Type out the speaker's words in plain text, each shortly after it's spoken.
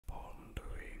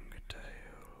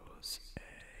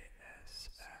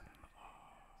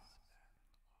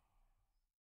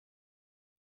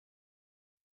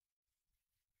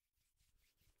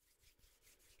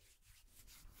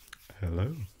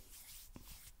Hello,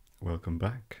 welcome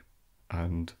back,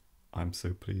 and I'm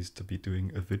so pleased to be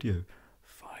doing a video.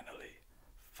 Finally,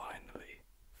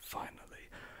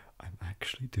 I'm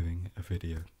actually doing a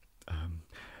video.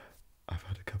 I've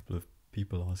had a couple of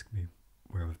people ask me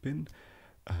where I've been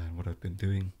and what I've been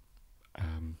doing,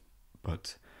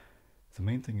 but the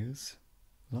main thing is,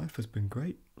 life has been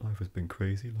great, life has been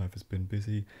crazy, life has been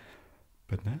busy,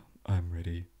 but now I'm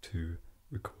ready to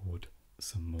record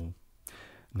some more.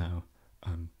 Now,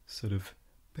 I'm sort of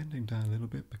bending down a little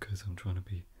bit because I'm trying to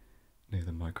be near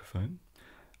the microphone.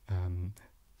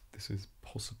 This is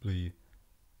possibly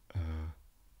one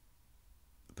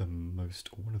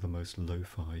of the most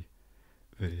lo-fi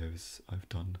videos I've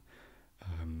done.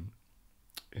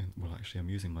 Well, actually, I'm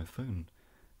using my phone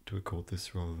to record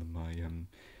this rather than my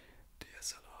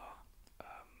DSLR,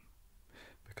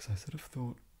 because I sort of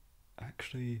thought,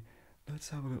 actually, let's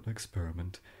have a little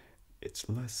experiment. It's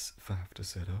less faff to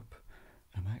set up,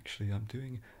 and actually I'm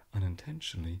doing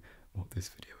unintentionally what this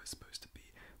video is supposed to be,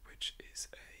 which is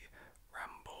a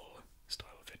ramble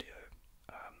style video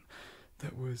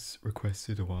that was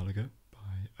requested a while ago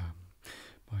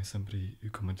by somebody who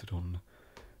commented on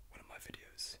one of my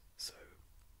videos. So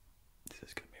this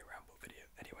is going to be a ramble video.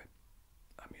 Anyway,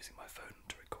 I'm using my phone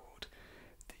to record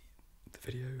the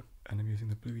video, and I'm using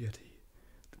the Blue Yeti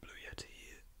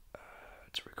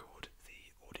to record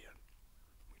the audio,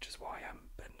 which is why I'm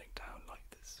bending down like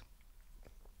this.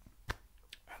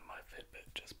 And my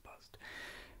Fitbit just buzzed.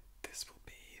 This will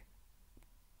be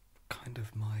kind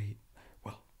of my,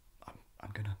 well,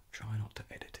 I'm gonna try not to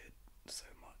edit it so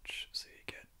much so you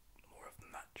get more of the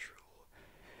natural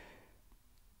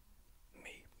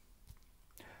me.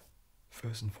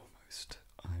 First and foremost,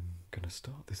 I'm gonna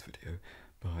start this video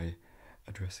by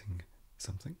addressing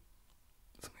something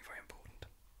very important.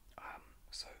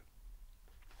 So,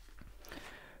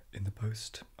 in the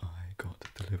post, I got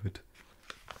delivered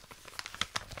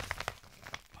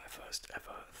my first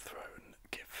ever throne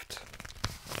gift.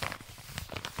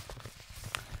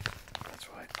 That's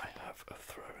right, I have a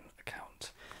throne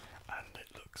account, and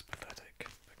it looks pathetic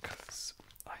because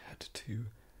I had two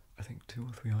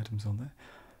or three items on there,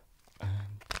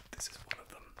 and this is one of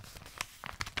them.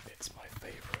 It's my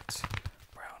favourite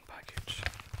brown package.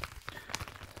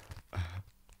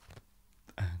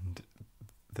 And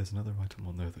there's another item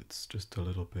on there that's just a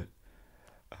little bit,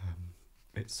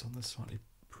 it's on the slightly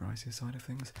pricier side of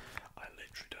things. I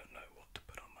literally don't know what to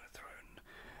put on my throne,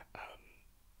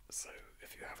 so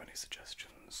if you have any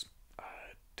suggestions,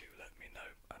 do let me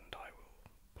know and I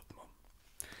will put them on.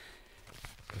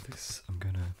 For this, I'm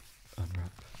gonna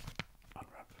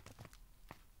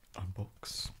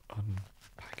unbox,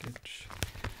 unpackage,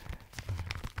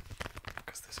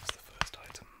 because this is the first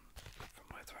item from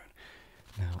my throne.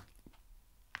 Now,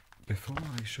 before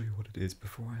I show you what it is,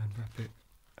 before I unwrap it,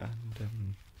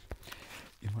 and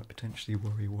you might potentially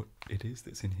worry what it is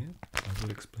that's in here, I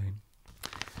will explain.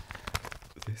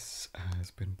 This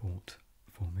has been bought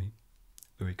for me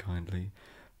very kindly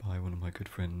by one of my good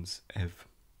friends, Ev.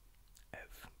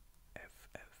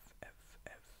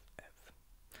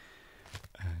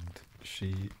 And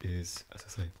she is, as I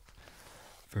say,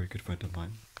 a very good friend of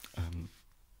mine. And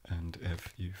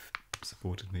Ev, you've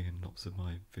supported me in lots of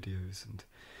my videos and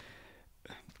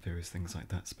various things like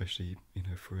that, especially, you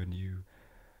know, for a new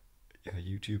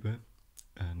YouTuber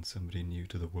and somebody new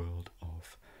to the world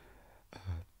of,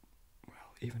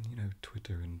 well, even, you know,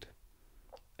 Twitter and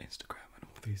Instagram and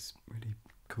all these really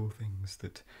cool things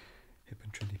that hip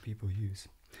and trendy people use.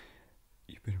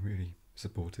 You've been really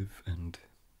supportive, and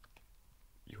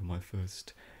you're my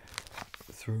first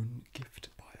throne gift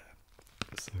buyer,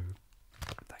 so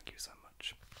thank you so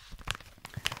much.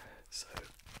 So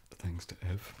thanks to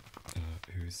Ev,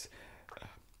 whose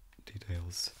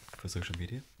details for social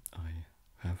media I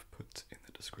have put in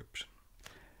the description,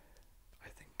 I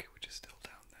think, which is still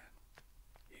down there.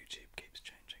 YouTube keeps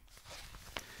changing.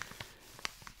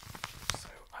 So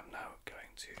I'm now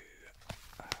going to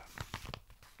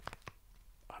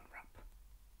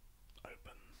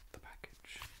open the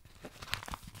package.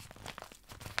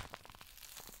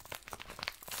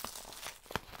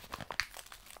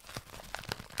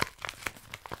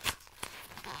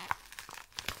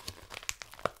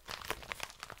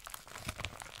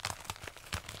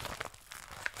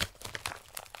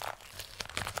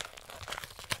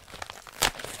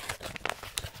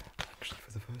 Actually,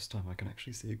 for the first time, I can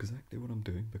actually see exactly what I'm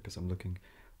doing because I'm looking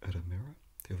at a mirror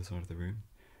the other side of the room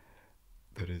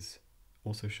that is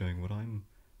also showing what I'm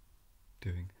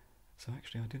doing. So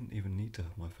actually I didn't even need to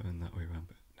have my phone that way around,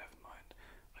 but never mind.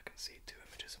 I can see two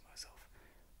images of myself.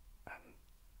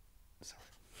 Sorry.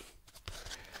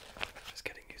 Just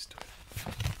getting used to it.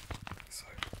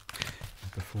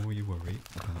 before you worry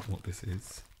about what this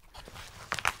is,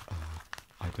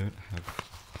 I don't have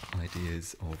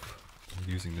ideas of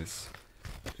using this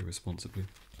irresponsibly.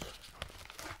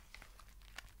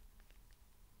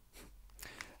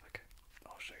 Okay,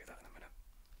 I'll show you that in a minute.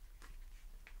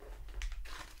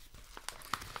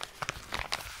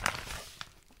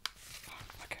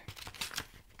 Okay.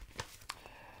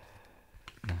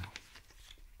 Now,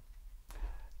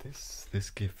 this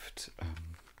gift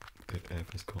that Ev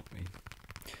has got me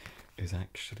is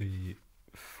actually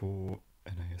for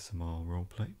an ASMR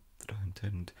roleplay that I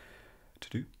intend to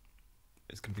do.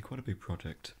 It's going to be quite a big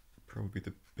project, probably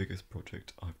the biggest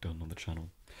project I've done on the channel.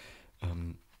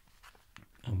 And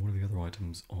one of the other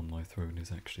items on my throne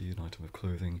is actually an item of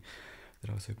clothing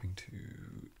that I was hoping to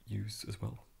use as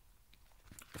well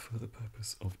for the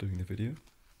purpose of doing the video.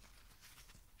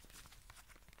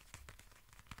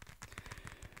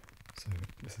 So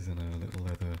this is in a little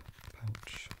leather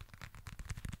pouch.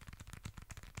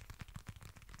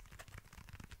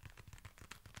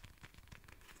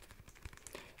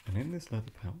 And in this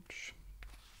leather pouch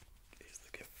is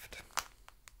the gift.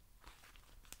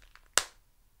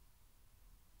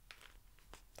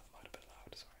 That might have been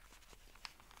loud, sorry.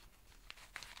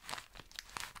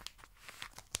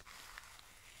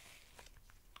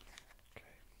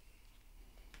 Okay.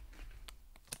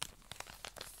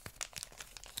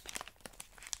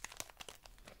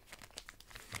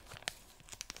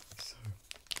 So,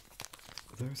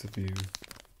 for those of you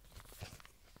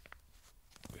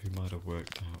who might have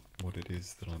worked out what it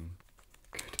is that I'm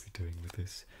going to be doing with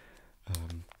this,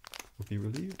 will be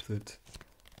relieved that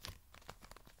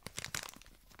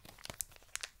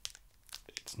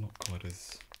it's not quite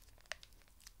as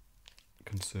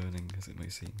concerning as it may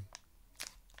seem.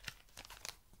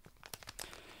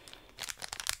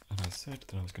 And I said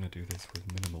that I was going to do this with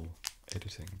minimal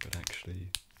editing, but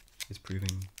actually it's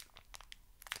proving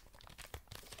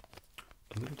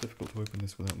a little difficult to open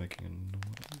this without making a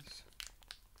noise.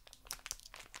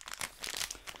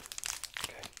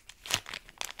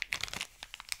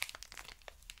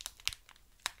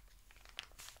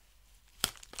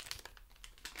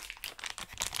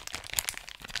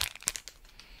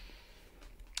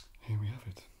 Here we have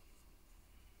it.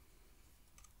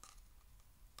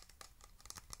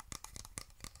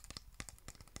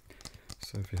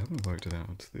 So if you haven't worked it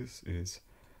out, this is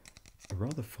a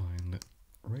rather fine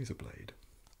razor blade.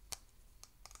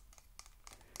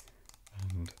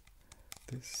 And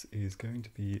this is going to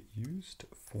be used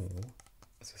for,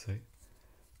 as I say,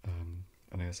 an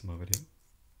ASMR video.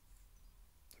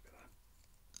 Look at that.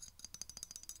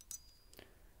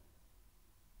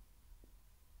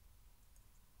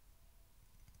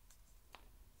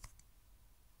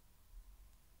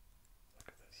 Look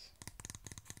at this.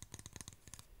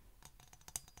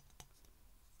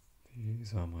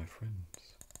 These are my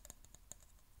friends.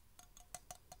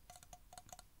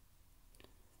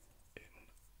 In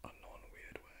a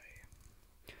non-weird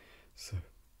way. So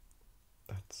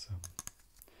that's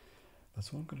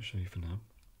what I'm going to show you for now.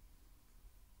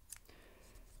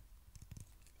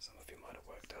 Some of you might have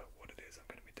worked out what it is I'm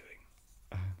going to be doing.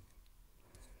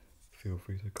 Feel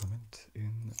free to comment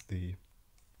in the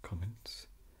comments.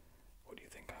 What do you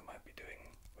think I might be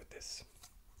doing with this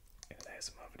in an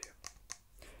ASMR video?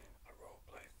 A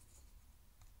roleplay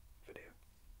video,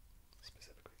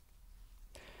 specifically.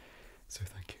 So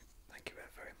thank you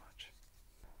very much.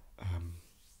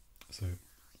 So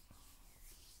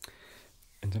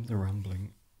in terms of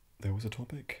rambling, there was a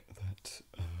topic that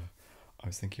I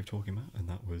was thinking of talking about, and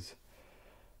that was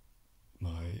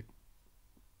my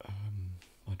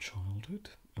my childhood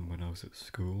and when I was at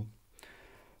school.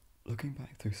 Looking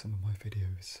back through some of my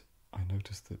videos, I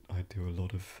noticed that I do a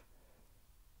lot of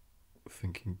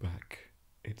thinking back.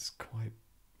 It's quite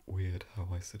weird how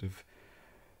I sort of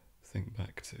think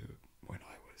back to when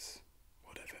I was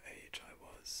whatever age I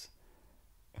was.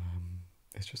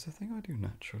 It's just a thing I do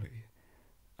naturally,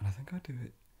 and I think I do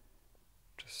it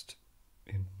just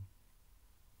in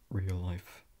real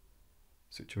life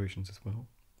situations as well,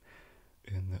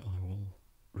 in that I will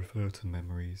refer to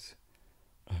memories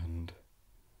and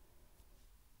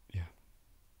yeah,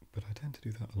 but I tend to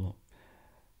do that a lot.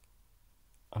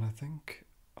 And I think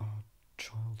our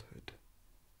childhood,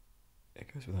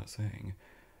 it goes without saying,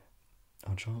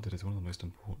 our childhood is one of the most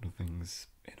important things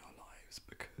in our lives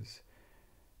because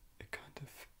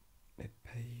it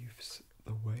paves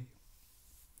the way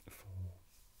for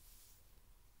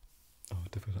our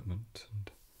development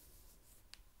and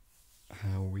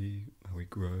how we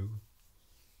grow,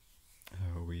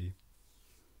 how we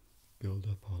build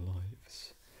up our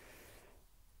lives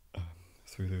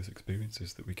through those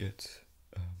experiences that we get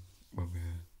when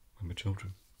we're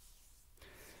children.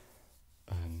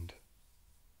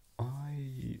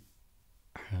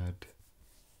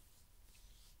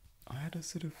 a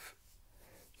sort of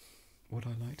what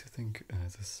I like to think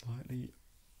as a slightly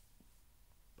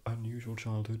unusual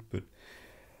childhood, but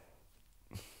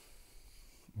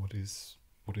what is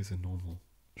a normal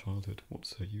childhood?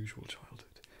 What's a usual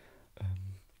childhood?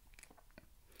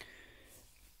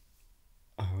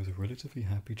 I was a relatively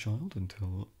happy child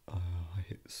until I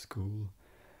hit school,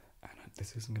 and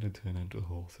this isn't going to turn into a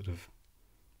whole sort of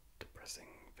depressing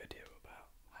video about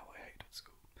how I hated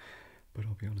school. But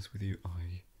I'll be honest with you,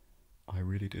 I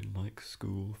really didn't like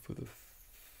school for the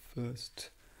first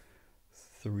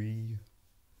 3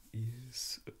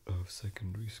 years of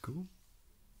secondary school.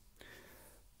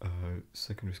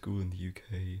 Secondary school in the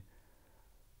UK,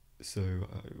 so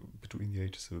between the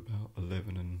ages of about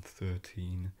 11 and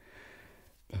 13,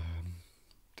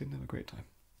 didn't have a great time.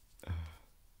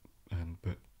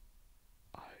 But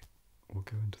I will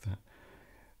go into that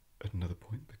at another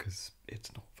point because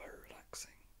it's not very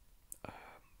relaxing.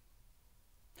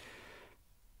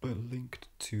 But linked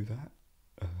to that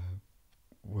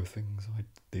were things I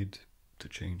did to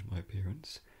change my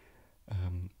appearance.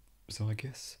 So I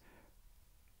guess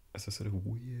as a sort of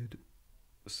weird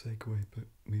segue, but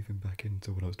moving back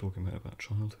into what I was talking about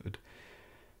childhood,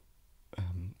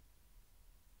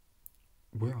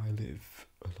 where I live,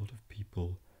 a lot of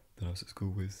people that I was at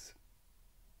school with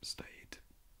stayed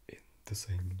in the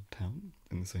same town,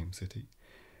 in the same city,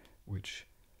 which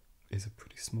is a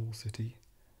pretty small city.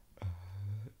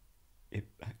 It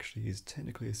actually is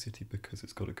technically a city because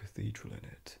it's got a cathedral in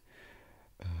it.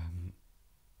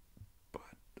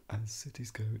 But as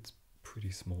cities go, it's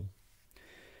pretty small.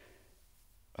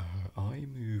 I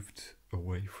moved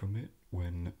away from it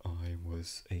when I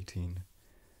was 18,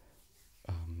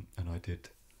 and I did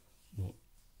what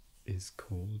is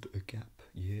called a gap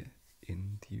year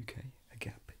in the UK. A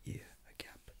gap year.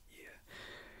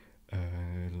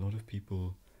 A lot of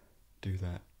people do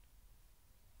that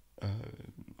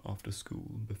after school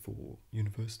and before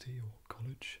university or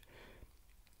college.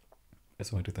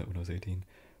 So I did that when I was 18,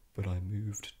 but I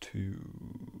moved to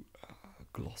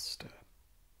Gloucester.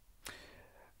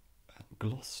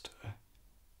 Gloucester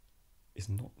is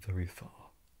not very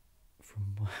far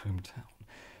from my hometown,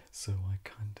 so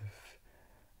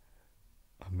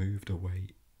I moved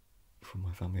away from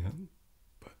my family home,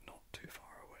 but not too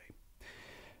far away.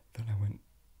 Then I went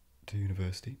to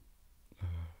university,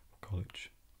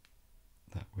 college.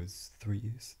 That was 3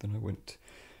 years. Then I went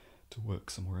to work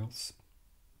somewhere else,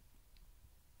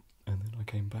 and then I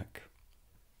came back.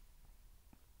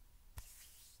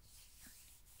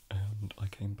 And I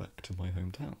came back to my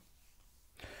hometown,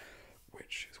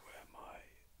 which is where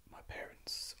my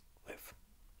parents live.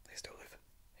 They still live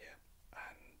here,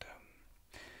 and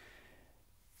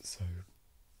so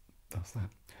that's that.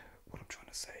 What I'm trying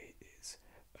to say is,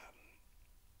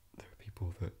 there are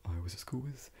people that I was at school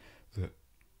with that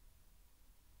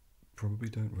probably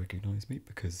don't recognise me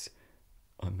because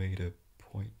I made a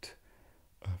point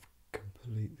of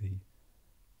completely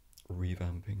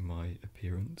revamping my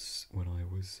appearance when I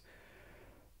was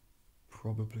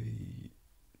probably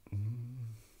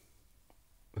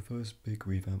the first big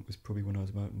revamp was probably when I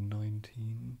was about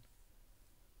 19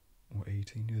 or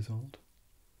 18 years old,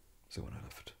 so when I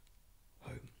left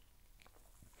home.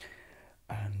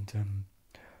 And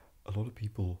a lot of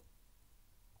people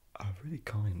are really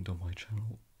kind on my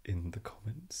channel in the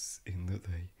comments, in that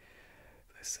they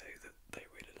say that they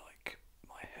really like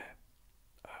my hair.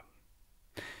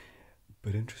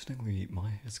 But interestingly,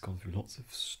 my hair's gone through lots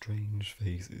of strange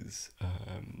phases,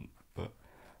 but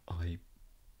I'm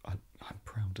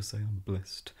proud to say I'm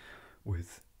blessed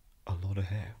with a lot of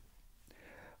hair,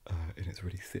 and it's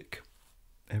really thick.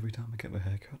 Every time I get my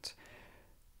hair cut,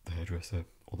 the hairdresser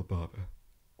or the barber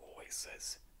always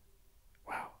says,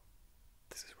 "Wow,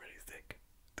 this is really thick.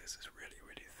 This is really,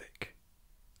 really thick.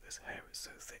 This hair is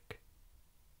so thick."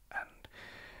 And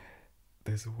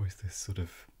there's always this sort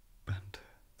of banter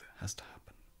has to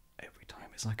happen every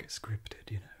time. It's like it's scripted,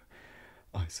 you know.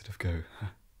 I sort of go,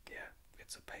 yeah,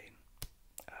 it's a pain,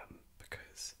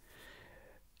 because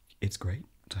it's great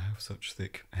to have such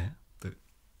thick hair that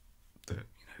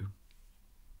you know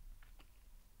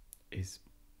is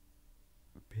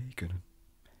big and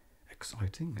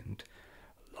exciting and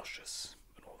luscious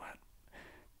and all that.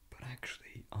 But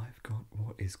actually, I've got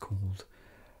what is called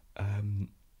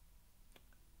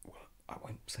well, I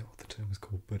won't say what the term is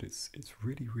called, but it's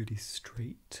really, really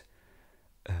straight.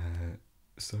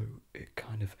 So it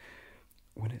kind of,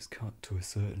 when it's cut to a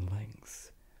certain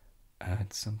length,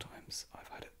 and sometimes I've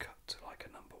had it cut to like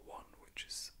a number 1, which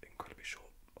is incredibly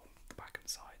short on the back and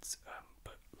sides,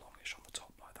 but longish on the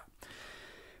top like that.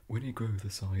 When you grow the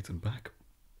sides and back,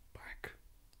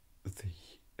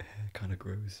 the hair kind of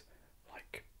grows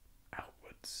like out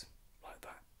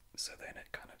so then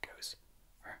it kind of goes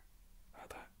like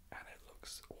that, and it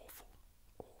looks awful.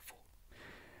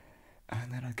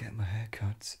 And then I'd get my hair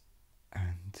cut,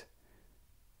 and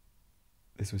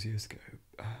this was years ago.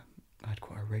 I had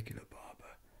quite a regular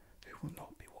barber who will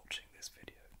not be watching this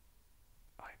video.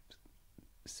 I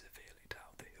severely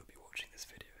doubt that he'll be watching this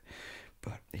video.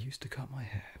 But he used to cut my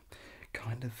hair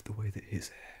kind of the way that his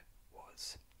hair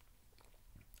was.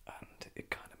 And it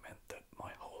kind of meant that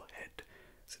my whole head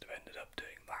sort of ended up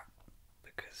doing that,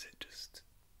 because he just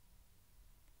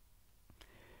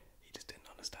didn't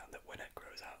understand that when it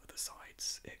grows out of the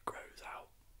sides, it grows out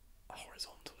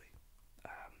horizontally.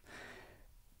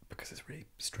 Because it's really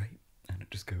straight and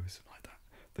it just goes like that.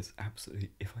 There's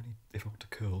absolutely, if I want to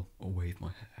curl or wave my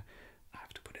hair, I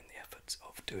have to put in the efforts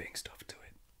of doing stuff to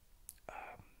it.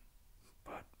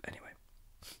 But anyway,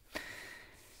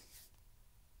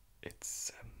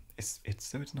 it's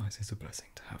nice. It's a blessing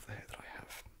to have the hair that I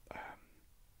have.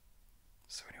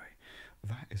 So anyway,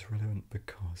 that is relevant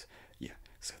because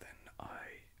So then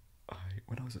I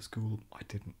when I was at school, I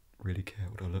didn't really care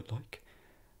what I looked like.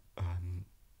 I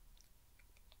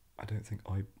don't think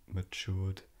I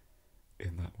matured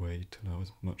in that way till I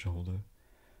was much older.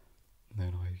 And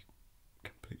then I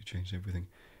completely changed everything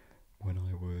when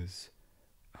I was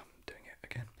doing it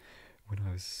again when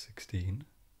I was 16.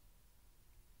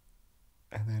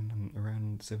 And then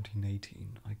around 17,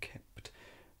 18, I kept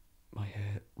my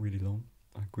hair really long.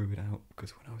 I grew it out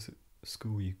because when I was at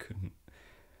school, you couldn't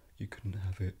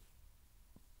have it.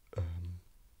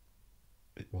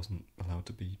 It wasn't allowed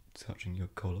to be touching your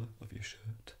collar of your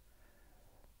shirt.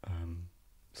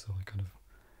 So I kind of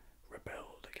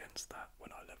rebelled against that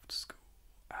when I left school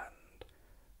and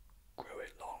grew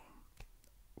it long,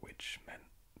 which meant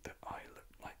that I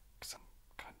looked like some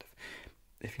kind of,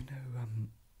 if you know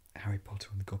Harry Potter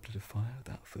and the Goblet of Fire,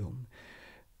 that film,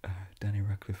 Danny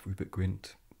Radcliffe, Rupert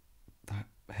Grint, that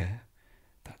hair,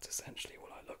 that's essentially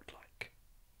what I looked like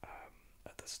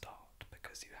at the start,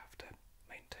 because you have to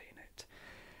maintain it.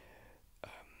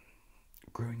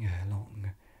 Growing your hair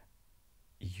long,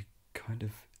 you kind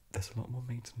of, there's a lot more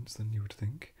maintenance than you would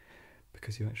think,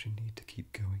 because you actually need to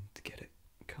keep going to get it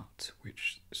cut,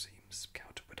 which seems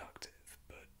counterproductive,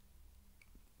 but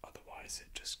otherwise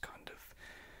it just kind of,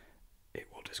 it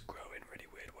will just grow in really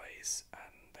weird ways,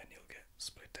 and then you'll get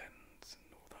split ends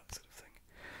and all that sort of thing.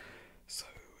 So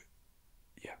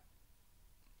yeah,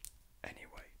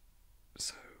 anyway,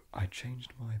 so I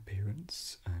changed my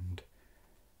appearance and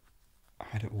I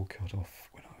had it all cut off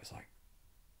when I was like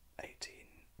 18,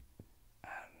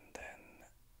 and then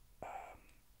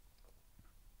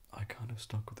I kind of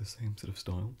stuck with the same sort of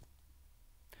style.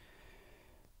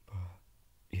 But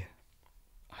yeah,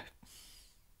 I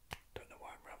don't know why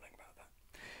I'm rambling about that.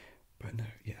 But no,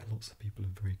 yeah, lots of people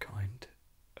are very kind,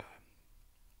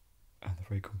 and they're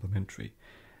very complimentary,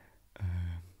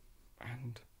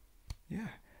 and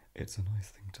yeah, it's a nice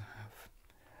thing to have.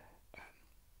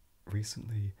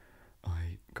 Recently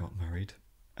I got married,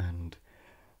 and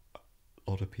a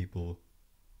lot of people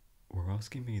were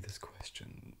asking me this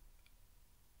question,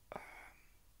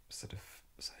 sort of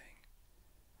saying,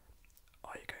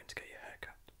 are you going to get your hair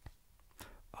cut?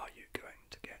 Are you going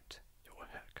to get your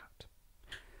hair cut?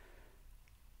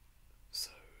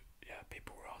 So yeah,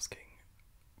 people were asking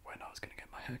when I was going to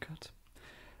get my hair cut,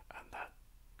 and that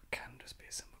can just be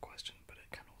a simple question, but it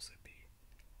can also be,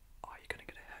 are you going to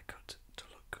get a haircut to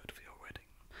look good for your wedding?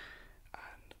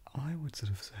 And I would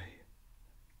sort of say,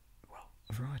 well,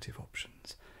 a variety of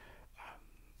options.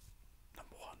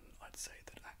 Number one, I'd say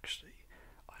that actually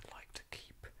I'd like to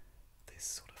keep this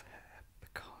sort of hair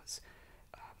because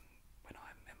when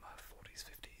I'm in my 40s,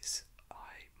 50s,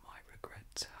 I might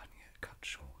regret having it cut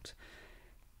short.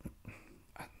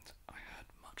 And I had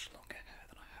much longer hair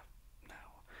than I have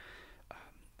now,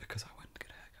 because I went to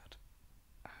get a haircut.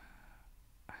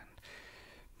 And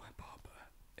my barber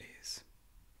is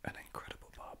an incredible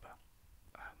barber,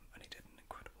 and he did an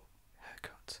incredible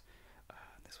haircut.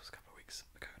 This was a couple of weeks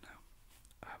ago now.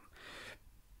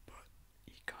 But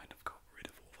he kind of got rid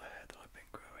of all the hair that I've been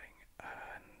growing,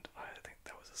 and I think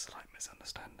there was a slight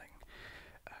misunderstanding,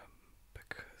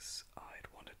 because I'd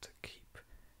wanted to keep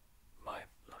my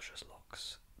luscious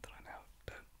locks that I now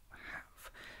don't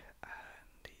have,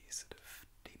 and he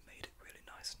made it really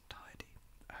nice and tidy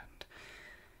and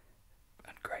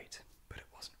great, but it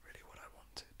wasn't really what I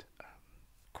wanted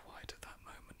quite at that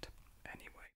moment.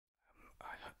 Anyway,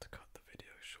 I had to cut the video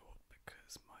short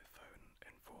because my phone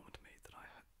informed me that I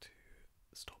had to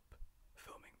stop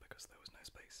filming because there was no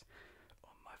space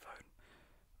on my phone.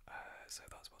 So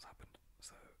that's what's happened.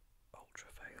 So ultra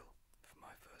fail for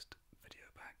my first video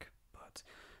back, but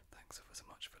thanks ever so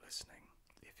much for listening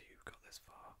if you got this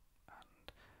far,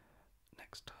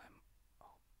 next time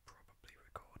I'll probably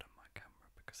record on my camera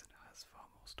because it has far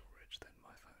more storage than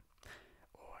my phone,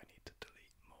 or I need to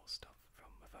delete more stuff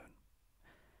from my phone.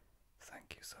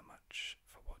 Thank you so much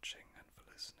for watching and for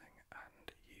listening, and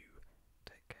you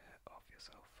take care of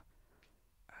yourself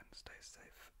and stay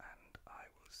safe, and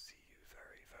I will see